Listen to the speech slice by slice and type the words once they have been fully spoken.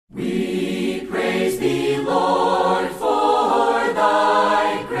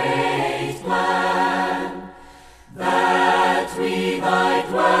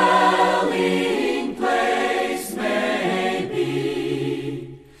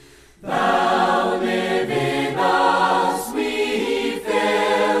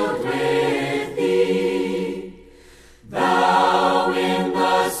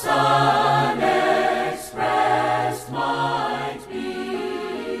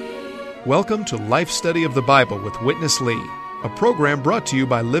Welcome to Life Study of the Bible with Witness Lee, a program brought to you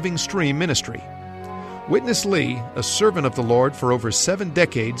by Living Stream Ministry. Witness Lee, a servant of the Lord for over 7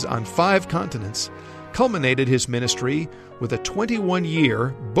 decades on 5 continents, culminated his ministry with a 21-year,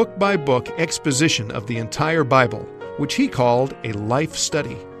 book-by-book exposition of the entire Bible, which he called a life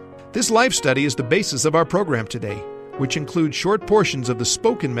study. This life study is the basis of our program today, which includes short portions of the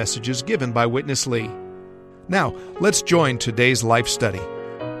spoken messages given by Witness Lee. Now, let's join today's life study.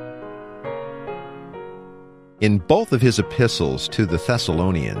 In both of his epistles to the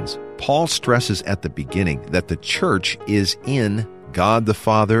Thessalonians, Paul stresses at the beginning that the church is in God the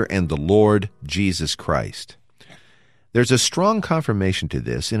Father and the Lord Jesus Christ. There's a strong confirmation to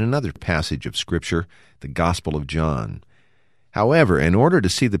this in another passage of Scripture, the Gospel of John. However, in order to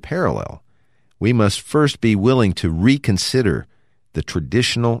see the parallel, we must first be willing to reconsider the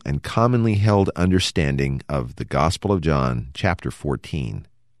traditional and commonly held understanding of the Gospel of John, chapter 14.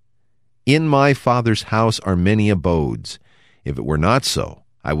 In my Father's house are many abodes. If it were not so,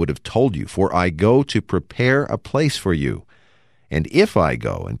 I would have told you, for I go to prepare a place for you. And if I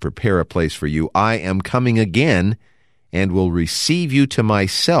go and prepare a place for you, I am coming again and will receive you to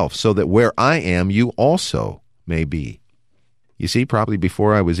myself, so that where I am, you also may be. You see, probably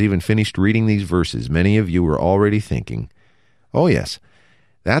before I was even finished reading these verses, many of you were already thinking, oh yes,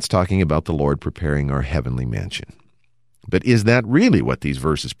 that's talking about the Lord preparing our heavenly mansion. But is that really what these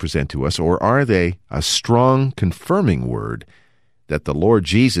verses present to us, or are they a strong confirming word that the Lord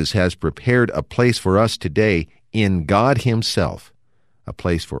Jesus has prepared a place for us today in God Himself, a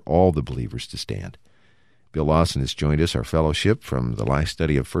place for all the believers to stand? Bill Lawson has joined us, our fellowship from the life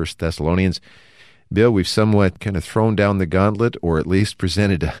study of 1 Thessalonians. Bill, we've somewhat kind of thrown down the gauntlet, or at least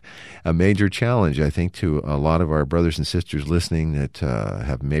presented a major challenge, I think, to a lot of our brothers and sisters listening that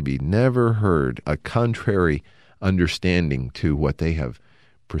have maybe never heard a contrary understanding to what they have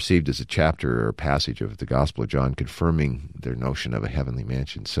perceived as a chapter or passage of the Gospel of John, confirming their notion of a heavenly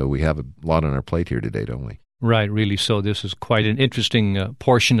mansion. So we have a lot on our plate here today, don't we? Right, really so. This is quite an interesting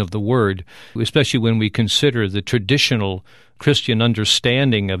portion of the Word, especially when we consider the traditional Christian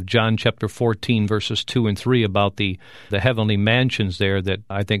understanding of John chapter 14, verses 2 and 3 about the heavenly mansions there that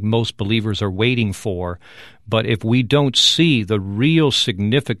I think most believers are waiting for. But if we don't see the real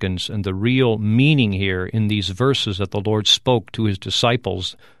significance and the real meaning here in these verses that the Lord spoke to His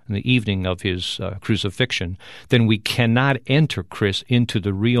disciples in the evening of His crucifixion, then we cannot enter, Chris, into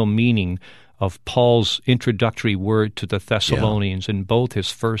the real meaning of Paul's introductory word to the Thessalonians in both his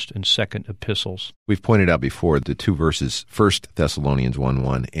first and second epistles. We've pointed out before the 2 verses, 1 Thessalonians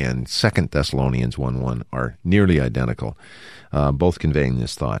 1:1 and 2 Thessalonians 1:1, are nearly identical, both conveying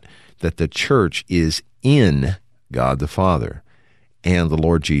this thought, that the church is in God the Father and the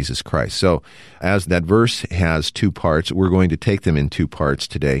Lord Jesus Christ. So, as that verse has 2 parts, we're going to take them in 2 parts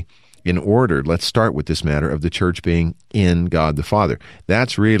today. In order, let's start with this matter of the church being in God the Father.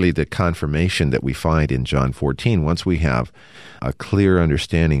 That's really the confirmation that we find in John 14, once we have a clear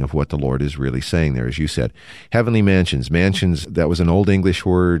understanding of what the Lord is really saying there. As you said, heavenly mansions. Mansions, that was an Old English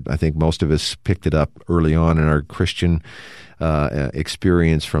word. I think most of us picked it up early on in our Christian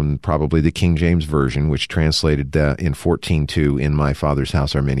experience from probably the King James Version, which translated in 14:2, in my Father's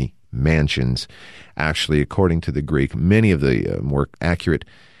house are many mansions. Actually, according to the Greek, many of the more accurate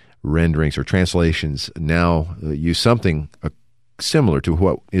renderings or translations now use something similar to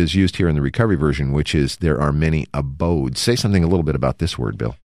what is used here in the Recovery Version, which is there are many abodes. Say something a little bit about this word,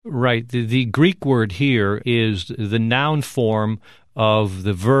 Bill. Right. The Greek word here is the noun form of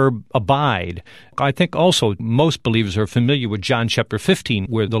the verb abide. I think also most believers are familiar with John chapter 15,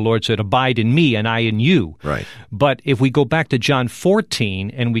 where the Lord said, abide in me and I in you. Right. But if we go back to John 14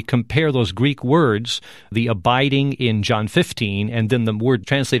 and we compare those Greek words, the abiding in John 15 and then the word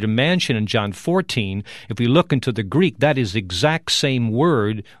translated mansion in John 14, if we look into the Greek, that is the exact same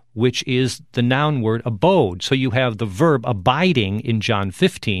word, which is the noun word abode. So you have the verb abiding in John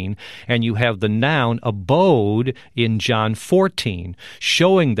 15, and you have the noun abode in John 14,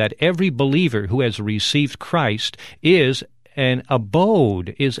 showing that every believer who has received Christ is an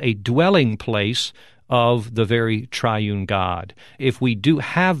abode, is a dwelling place of the very triune God. If we do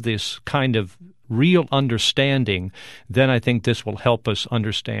have this kind of real understanding, then I think this will help us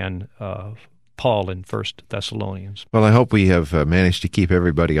understand Paul in 1 Thessalonians. Well, I hope we have managed to keep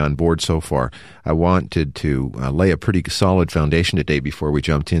everybody on board so far. I wanted to lay a pretty solid foundation today before we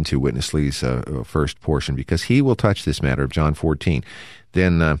jumped into Witness Lee's first portion, because he will touch this matter of John 14.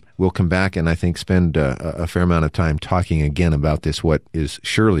 Then we'll come back and I think spend a fair amount of time talking again about this, what is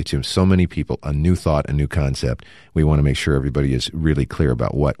surely to so many people a new thought, a new concept. We want to make sure everybody is really clear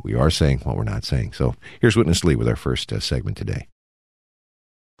about what we are saying, what we're not saying. So here's Witness Lee with our first segment today.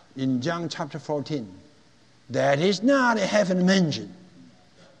 in John chapter 14, that is not a heavenly mansion.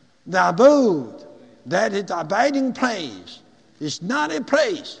 The abode, that is the abiding place, is not a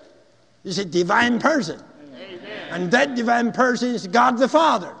place. It's a divine person. Amen. And that divine person is God the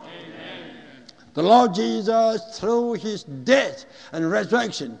Father. Amen. The Lord Jesus, through his death and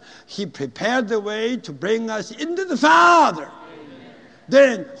resurrection, he prepared the way to bring us into the Father. Amen.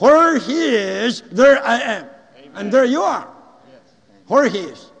 Then where he is, there I am. Amen. And there you are. Yes. Where he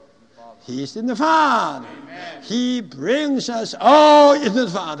is. He is in the Father. Amen. He brings us all into the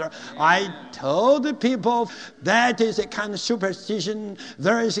Father. I told the people that is a kind of superstition.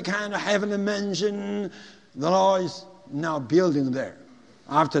 There is a kind of heavenly mansion. The Lord is now building there.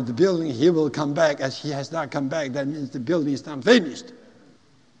 After the building, he will come back. As he has not come back, that means the building is not finished.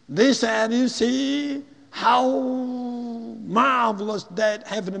 They said, you see how marvelous that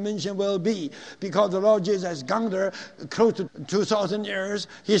heavenly mansion will be, because the Lord Jesus has gone there close to 2,000 years.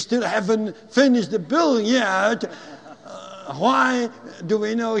 He still haven't finished the building yet. Why do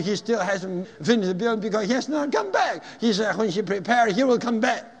we know he still hasn't finished the building? Because he has not come back. He said when he prepared, he will come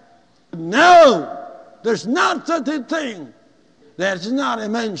back. No, there's not such a thing. There's not a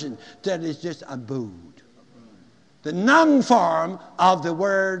mansion. That is just abode. The noun form of the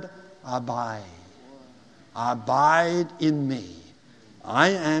word abide. Abide in me. I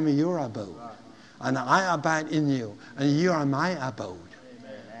am your abode. And I abide in you. And you are my abode.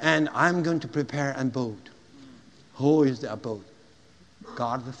 And I'm going to prepare an abode. Who is the abode?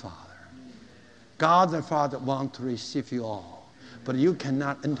 God the Father. God the Father wants to receive you all. But you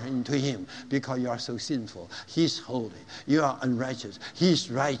cannot enter into him because you are so sinful. He's holy. You are unrighteous. He's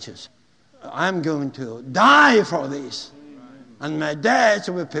righteous. I'm going to die for this. And my death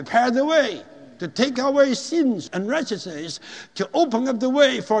will prepare the way to take away sins and righteousness, to open up the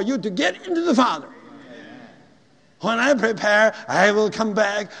way for you to get into the Father. When I prepare, I will come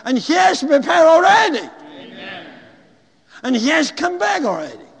back. And he has prepared already. Amen. And he has come back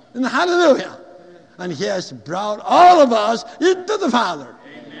already. And hallelujah. And he has brought all of us into the Father.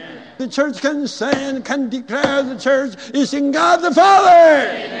 Amen. The church can say and can declare the church is in God the Father.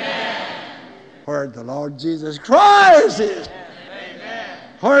 Amen. Where the Lord Jesus Christ is. Amen.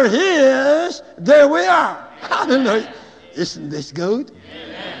 Where he is, there we are. Hallelujah. Isn't this good?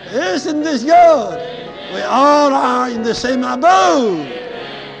 Amen. Isn't this good? Amen. We all are in the same abode.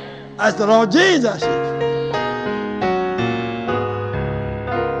 Amen. As the Lord Jesus is.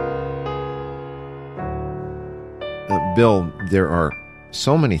 Bill, there are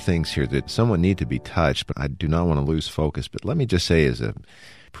so many things here that somewhat need to be touched, but I do not want to lose focus. But let me just say as a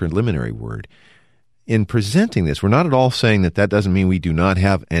preliminary word, in presenting this, we're not at all saying that doesn't mean we do not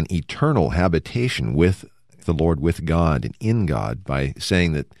have an eternal habitation with the Lord, with God, and in God, by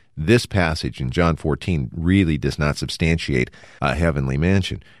saying that this passage in John 14 really does not substantiate a heavenly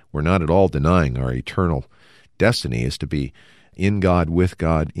mansion. We're not at all denying our eternal destiny is to be in God,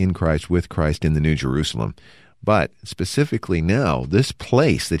 in Christ, with Christ, in the New Jerusalem. But specifically now, this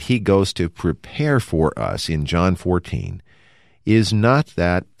place that he goes to prepare for us in John 14 is not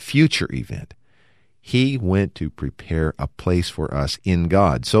that future event. He went to prepare a place for us in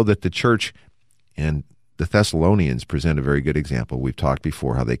God, so that the church and the Thessalonians present a very good example. We've talked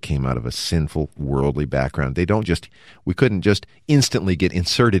before how they came out of a sinful, worldly background. We couldn't just instantly get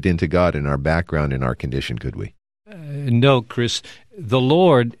inserted into God in our background, in our condition, could we? No, Chris. The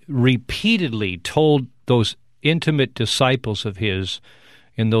Lord repeatedly told those intimate disciples of his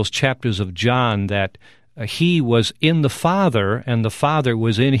in those chapters of John that he was in the Father and the Father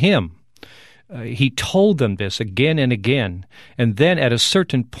was in him. He told them this again and again. And then at a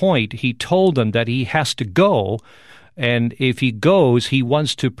certain point, he told them that he has to go, and if he goes, he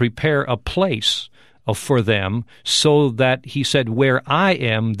wants to prepare a place for them, so that he said, where I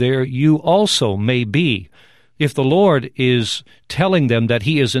am, there you also may be. If the Lord is telling them that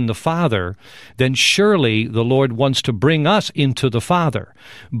he is in the Father, then surely the Lord wants to bring us into the Father.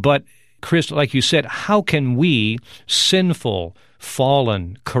 But, Chris, like you said, how can we, sinful,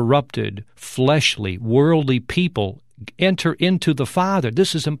 fallen, corrupted, fleshly, worldly people, enter into the Father?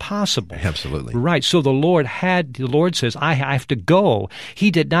 This is impossible. Absolutely. Right. So the Lord says, I have to go.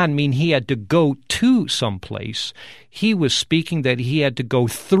 He did not mean he had to go to someplace. He was speaking that he had to go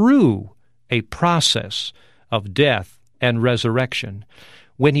through a process of death and resurrection.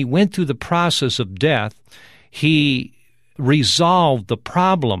 When he went through the process of death, he resolved the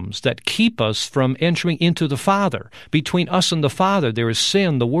problems that keep us from entering into the Father. Between us and the Father, there is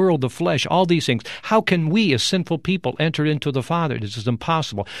sin, the world, the flesh, all these things. How can we, as sinful people, enter into the Father? This is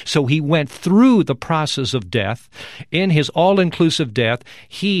impossible. So he went through the process of death. In his all-inclusive death,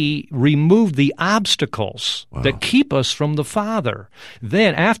 he removed the obstacles that keep us from the Father.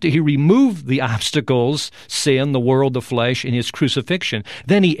 Then, after he removed the obstacles, sin, the world, the flesh, in his crucifixion,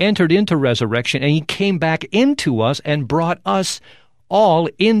 then he entered into resurrection, and he came back into us and brought us all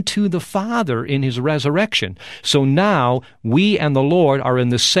into the Father in his resurrection. So now we and the Lord are in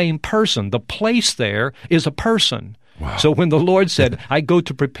the same person. The place there is a person. Wow. So when the Lord said, I go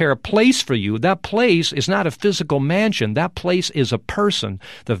to prepare a place for you, that place is not a physical mansion. That place is a person,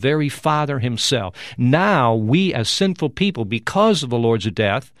 the very Father himself. Now we as sinful people, because of the Lord's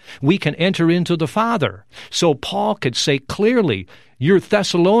death, we can enter into the Father. So Paul could say clearly, you're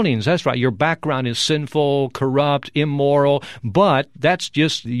Thessalonians, that's right, your background is sinful, corrupt, immoral, but that's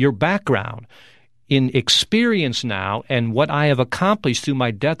just your background. In experience now and what I have accomplished through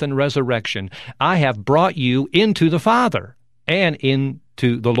my death and resurrection, I have brought you into the Father and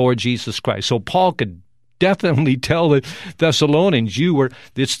into the Lord Jesus Christ. So Paul could definitely tell the Thessalonians,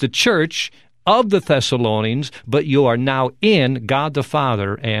 it's the church of the Thessalonians, but you are now in God the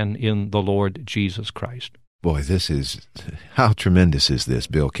Father and in the Lord Jesus Christ. Boy, how tremendous is this,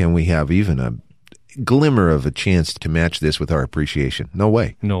 Bill? Can we have even a glimmer of a chance to match this with our appreciation? No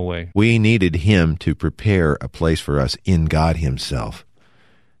way. No way. We needed him to prepare a place for us in God himself.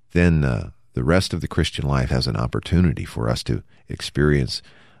 Then the rest of the Christian life has an opportunity for us to experience,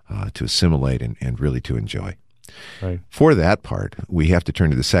 to assimilate, and really to enjoy. Right. For that part, we have to turn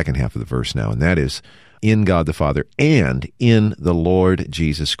to the second half of the verse now, and that is in God the Father and in the Lord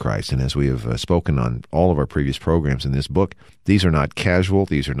Jesus Christ. And as we have spoken on all of our previous programs in this book, these are not casual,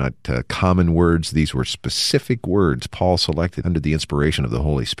 these are not common words, these were specific words Paul selected under the inspiration of the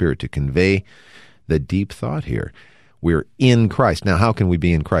Holy Spirit to convey the deep thought here. We're in Christ. Now, how can we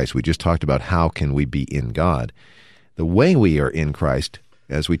be in Christ? We just talked about how can we be in God. The way we are in Christ,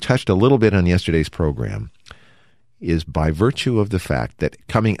 as we touched a little bit on yesterday's program, is by virtue of the fact that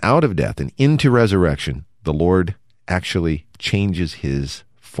coming out of death and into resurrection, the Lord actually changes his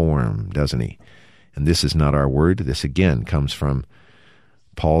form, doesn't he? And this is not our word. This again comes from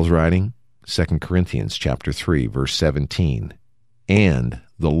Paul's writing, 2 Corinthians chapter 3, verse 17. And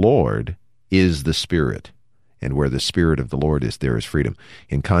the Lord is the Spirit, and where the Spirit of the Lord is, there is freedom.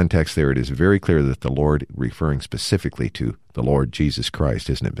 In context there, it is very clear that the Lord, referring specifically to the Lord Jesus Christ,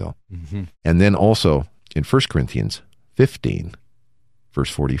 isn't it, Bill? Mm-hmm. And then also in 1 Corinthians 15,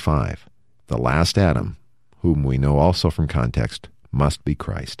 verse 45, the last Adam, whom we know also from context must be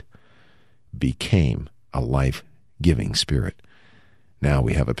Christ, became a life-giving Spirit. Now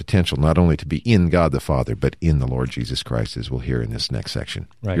we have a potential not only to be in God the Father, but in the Lord Jesus Christ, as we'll hear in this next section.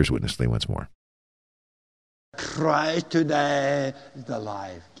 Right. Here's Witness Lee once more. Christ today is the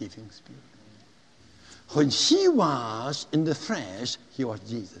life-giving Spirit. When he was in the flesh, he was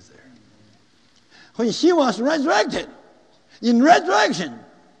Jesus there. When he was resurrected, in resurrection,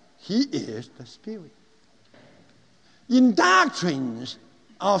 he is the Spirit. In doctrines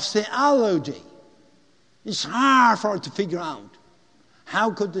of theology, it's hard for us to figure out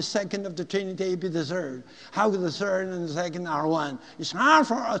how could the second of the Trinity be the third? How could the third and the second are one? It's hard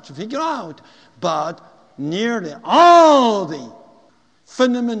for us to figure out, but nearly all the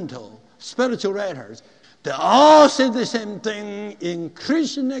fundamental spiritual writers, they all say the same thing in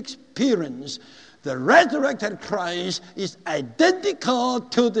Christian experience. The resurrected Christ is identical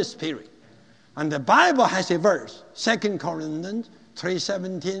to the Spirit. And the Bible has a verse, 2 Corinthians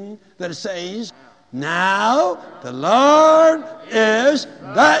 3:17, that says, now the Lord is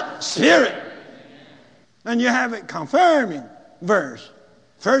that Spirit. And you have a confirming verse,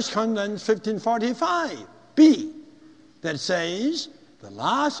 1 Corinthians 15:45b, that says, the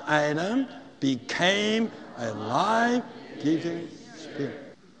last Adam became a life-giving Spirit.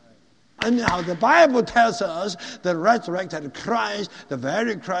 And now the Bible tells us the resurrected Christ, the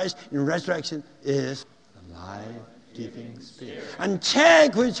very Christ in resurrection, is the life-giving Spirit. And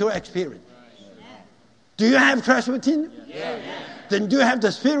check with your experience. Do you have Christ within you? Yes. Then do you have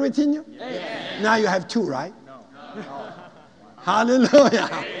the Spirit within you? Yes. Now you have two, right? No. Hallelujah.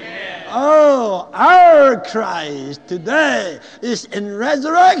 Amen. Oh, our Christ today is in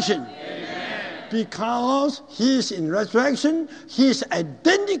resurrection. Amen. Because he is in resurrection, he is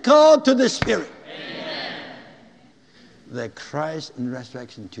identical to the Spirit. Amen. The Christ in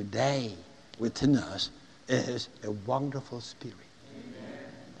resurrection today within us is a wonderful Spirit. Amen.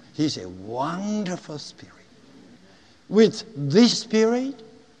 He's a wonderful Spirit. With this Spirit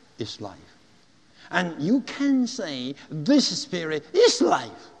is life. And you can say this Spirit is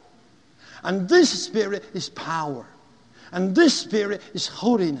life. And this Spirit is power. And this Spirit is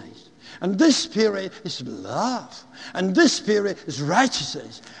holiness. And this Spirit is love. And this Spirit is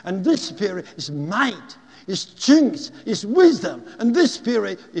righteousness. And this Spirit is might, is strength, is wisdom. And this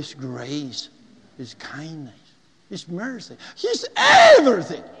Spirit is grace, is kindness, is mercy. He's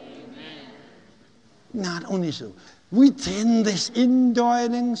everything. Not only so, within this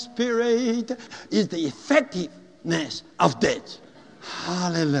indwelling Spirit is the effectiveness of death.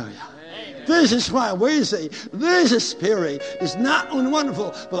 Hallelujah. This is why we say this Spirit is not only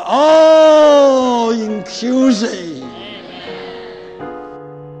wonderful, but all-inclusive.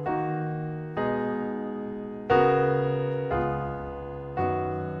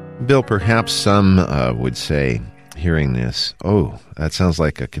 Bill, perhaps some would say, hearing this, oh, that sounds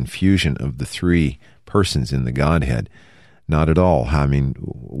like a confusion of the three persons in the Godhead. Not at all. I mean,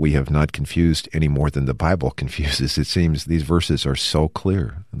 we have not confused any more than the Bible confuses. It seems these verses are so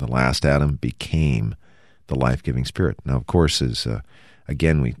clear. The last Adam became the life-giving Spirit. Now, of course, as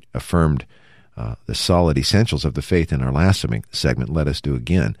again we affirmed the solid essentials of the faith in our last segment, let us do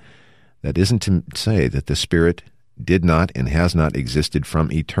again. That isn't to say that the Spirit did not and has not existed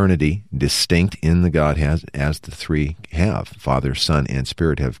from eternity, distinct in the Godhead as the three have. Father, Son, and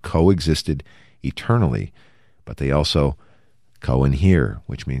Spirit have coexisted eternally, but they also co-inhere,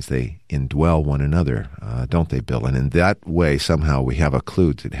 which means they indwell one another, don't they, Bill? And in that way, somehow we have a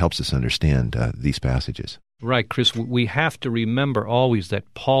clue that helps us understand these passages. Right, Chris. We have to remember always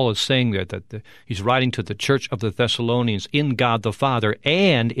that Paul is saying there that he's writing to the church of the Thessalonians in God the Father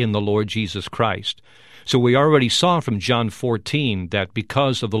and in the Lord Jesus Christ. So we already saw from John 14 that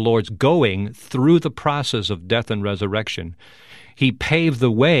because of the Lord's going through the process of death and resurrection, he paved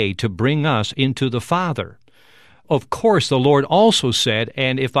the way to bring us into the Father. Of course, the Lord also said,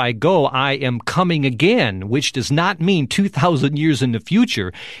 and if I go, I am coming again, which does not mean 2,000 years in the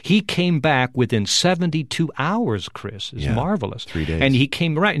future. He came back within 72 hours, Chris. It's marvelous. 3 days. And he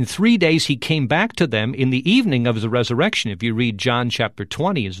came, right, in 3 days he came back to them in the evening of his resurrection. If you read John chapter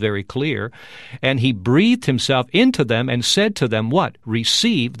 20, it's very clear. And he breathed himself into them and said to them, what?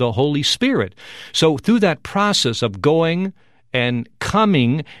 Receive the Holy Spirit. So through that process of going and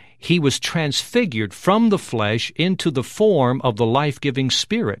coming, he was transfigured from the flesh into the form of the life-giving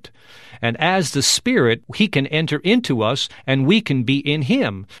Spirit. And as the Spirit, he can enter into us, and we can be in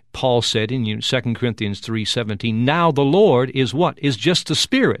him. Paul said in 2 Corinthians 3:17, now the Lord is what? Is just the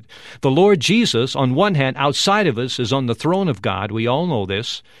Spirit. The Lord Jesus, on one hand, outside of us, is on the throne of God. We all know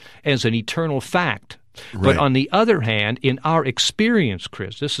this as an eternal fact. Right. But on the other hand, in our experience,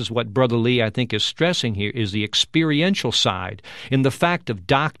 Chris, this is what Brother Lee, I think, is stressing here, is the experiential side, in the fact of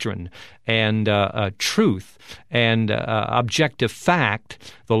doctrine and truth and objective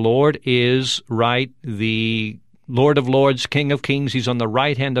fact. The Lord is, right, the Lord of Lords, King of Kings. He's on the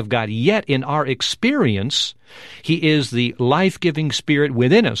right hand of God. Yet in our experience, he is the life-giving Spirit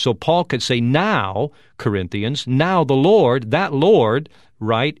within us. So Paul could say, now, Corinthians, now the Lord, that Lord,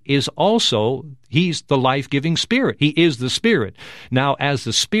 right, is also, he's the life-giving Spirit. He is the Spirit. Now, as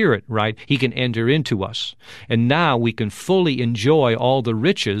the Spirit, right, he can enter into us. And now we can fully enjoy all the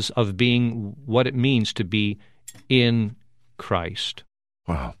riches of being what it means to be in Christ.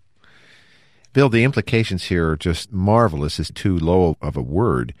 Wow. Bill, the implications here are just marvelous. Is too low of a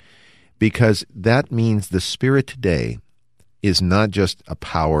word, because that means the Spirit today is not just a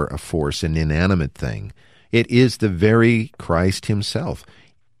power, a force, an inanimate thing. It is the very Christ himself,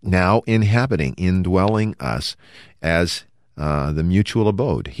 now inhabiting, indwelling us as the mutual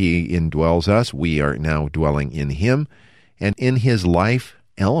abode. He indwells us. We are now dwelling in him. And in his life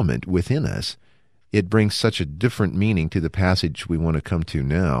element within us, it brings such a different meaning to the passage we want to come to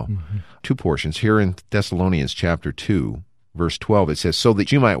now. Mm-hmm. Two portions. Here in Thessalonians chapter 2, verse 12, it says, so that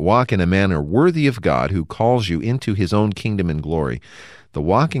you might walk in a manner worthy of God who calls you into his own kingdom and glory. The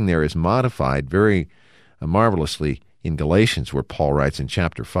walking there is modified very marvelously in Galatians, where Paul writes in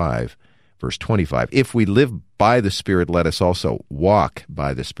chapter 5, verse 25, if we live by the Spirit, let us also walk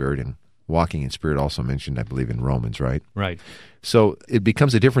by the Spirit. And walking in Spirit also mentioned, I believe, in Romans, right? Right. So it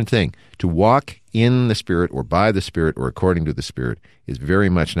becomes a different thing. To walk in the Spirit or by the Spirit or according to the Spirit is very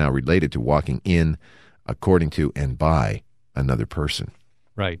much now related to walking in, according to, and by another person.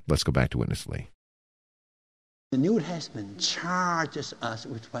 Right. Let's go back to Witness Lee. The New Testament charges us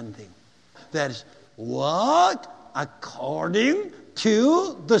with one thing. That is, walk according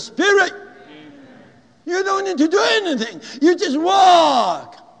to the Spirit. You don't need to do anything. You just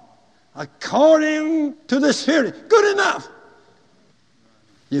walk according to the Spirit. Good enough.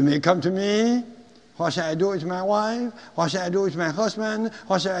 You may come to me What shall I do with my wife? What shall I do with my husband?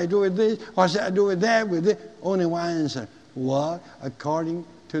 What shall I do with this? What shall I do with that? With this? Only one answer. Walk according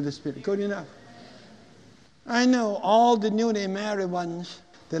to the Spirit. Good enough. I know all the newly married ones,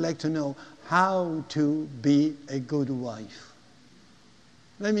 they like to know how to be a good wife.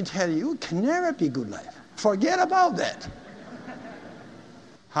 Let me tell you, you can never be a good wife. Forget about that.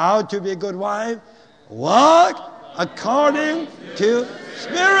 How to be a good wife? Walk according to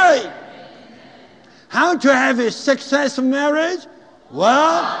Spirit. How to have a successful marriage?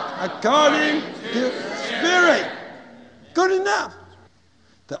 Walk according to Spirit. Good enough.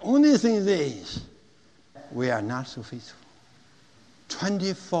 The only thing is, we are not so faithful.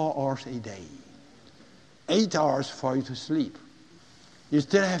 24 hours a day. 8 hours for you to sleep. You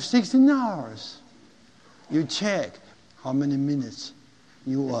still have 16 hours. You check how many minutes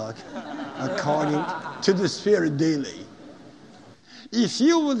you walk according to the Spirit daily. If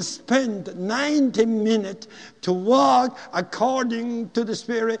you will spend 90 minutes to walk according to the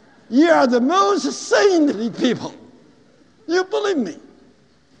Spirit, you are the most saintly people. You believe me.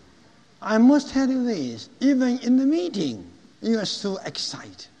 I must tell you this, even in the meeting, you are so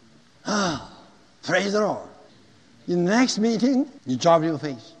excited. Praise the Lord. In the next meeting, you drop your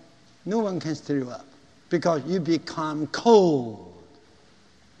face. No one can stir you up because you become cold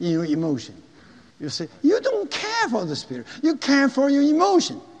in your emotion. You say, you don't care for the Spirit. You care for your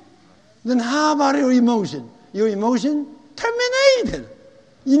emotion. Then how about your emotion? Your emotion terminated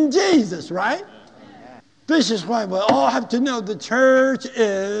in Jesus, right? This is why we all have to know the church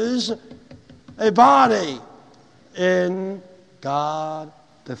is a body in God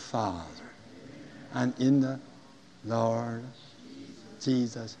the Father and in the Lord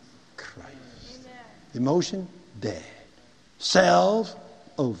Jesus Christ. Emotion, dead. Self,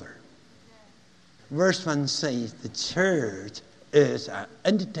 over. Verse 1 says the church is an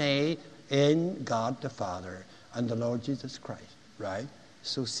entity in God the Father and the Lord Jesus Christ, right?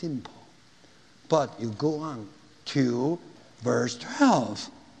 So simple. But you go on to verse 12,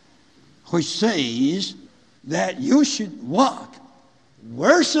 which says that you should walk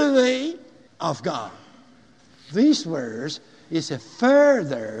worthily of God. This verse is a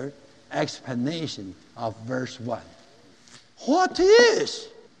further explanation of verse 1. What is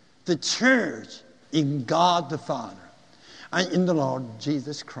the church in God the Father and in the Lord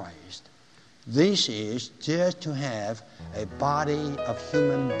Jesus Christ? This is just to have a body of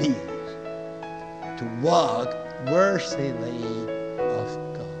human beings to walk worthily of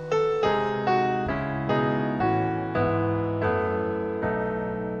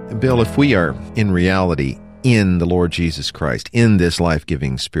God. Bill, if we are in reality in the Lord Jesus Christ, in this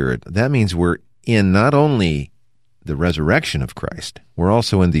life-giving Spirit, that means we're in not only the resurrection of Christ, we're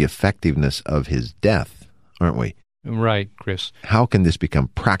also in the effectiveness of His death, aren't we? Right, Chris. How can this become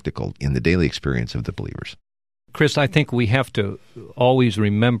practical in the daily experience of the believers? Chris, I think we have to always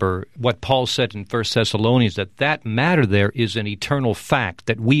remember what Paul said in 1 Thessalonians, that matter there is an eternal fact,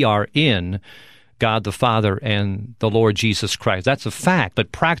 that we are in God the Father and the Lord Jesus Christ. That's a fact,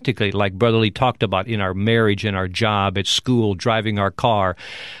 but practically, like Brother Lee talked about, in our marriage, in our job, at school, driving our car,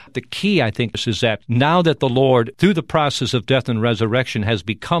 the key, I think, is that now that the Lord, through the process of death and resurrection, has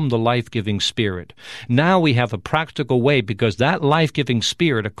become the life-giving Spirit, now we have a practical way, because that life-giving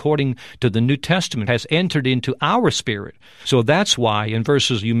Spirit, according to the New Testament, has entered into our spirit. So that's why in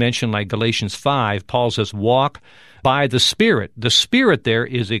verses you mentioned, like Galatians 5, Paul says, walk by the Spirit. The Spirit there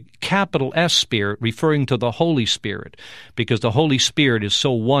is a capital S Spirit, referring to the Holy Spirit, because the Holy Spirit is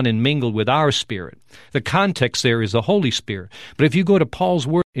so one and mingled with our spirit. The context there is the Holy Spirit. But if you go to Paul's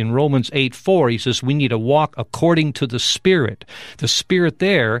word in Romans 8:4, he says we need to walk according to the Spirit. The Spirit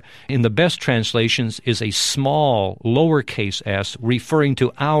there, in the best translations, is a small, lowercase s, referring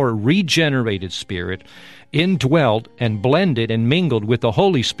to our regenerated spirit, indwelt and blended and mingled with the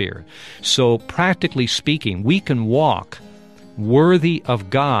Holy Spirit. So practically speaking, we can walk worthy of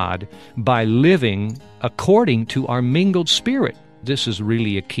God by living according to our mingled spirit. This is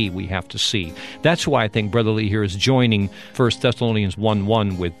really a key we have to see. That's why I think Brother Lee here is joining 1 Thessalonians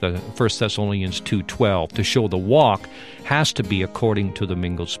 1:1 with 1 Thessalonians 2:12 to show the walk has to be according to the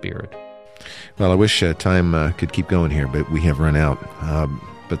mingled spirit. Well, I wish time could keep going here, but we have run out.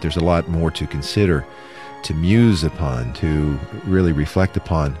 But there's a lot more to consider, to muse upon, to really reflect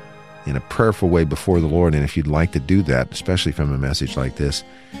upon in a prayerful way before the Lord. And if you'd like to do that, especially from a message like this,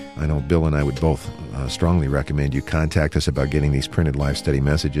 I know Bill and I would both strongly recommend you contact us about getting these printed life study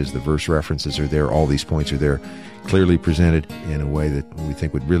messages. The verse references are there. All these points are there, clearly presented in a way that we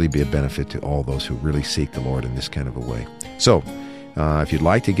think would really be a benefit to all those who really seek the Lord in this kind of a way. So, If you'd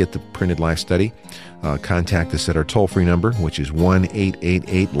like to get the printed life study, contact us at our toll-free number, which is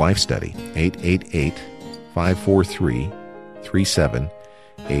 1-888-LIFE-STUDY,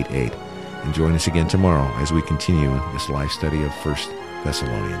 888-543-3788. And join us again tomorrow as we continue this life study of 1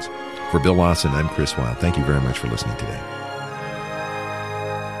 Thessalonians. For Bill Lawson, I'm Chris Wilde. Thank you very much for listening today.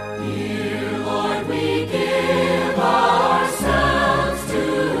 Dear Lord, we give ourselves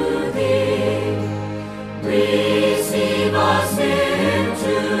to Thee. Receive us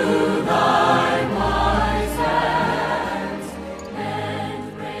into Thy wise hands,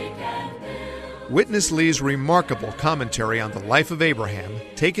 and break and build. Witness Lee's remarkable commentary on the life of Abraham,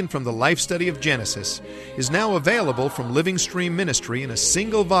 taken from the Life Study of Genesis, is now available from Living Stream Ministry in a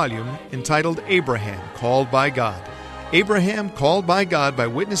single volume entitled Abraham, Called by God. Abraham, Called by God by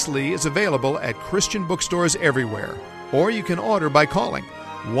Witness Lee is available at Christian bookstores everywhere, or you can order by calling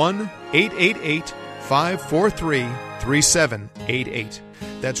 1-888-543-3788.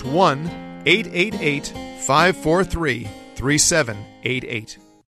 That's 1-888-543-3788.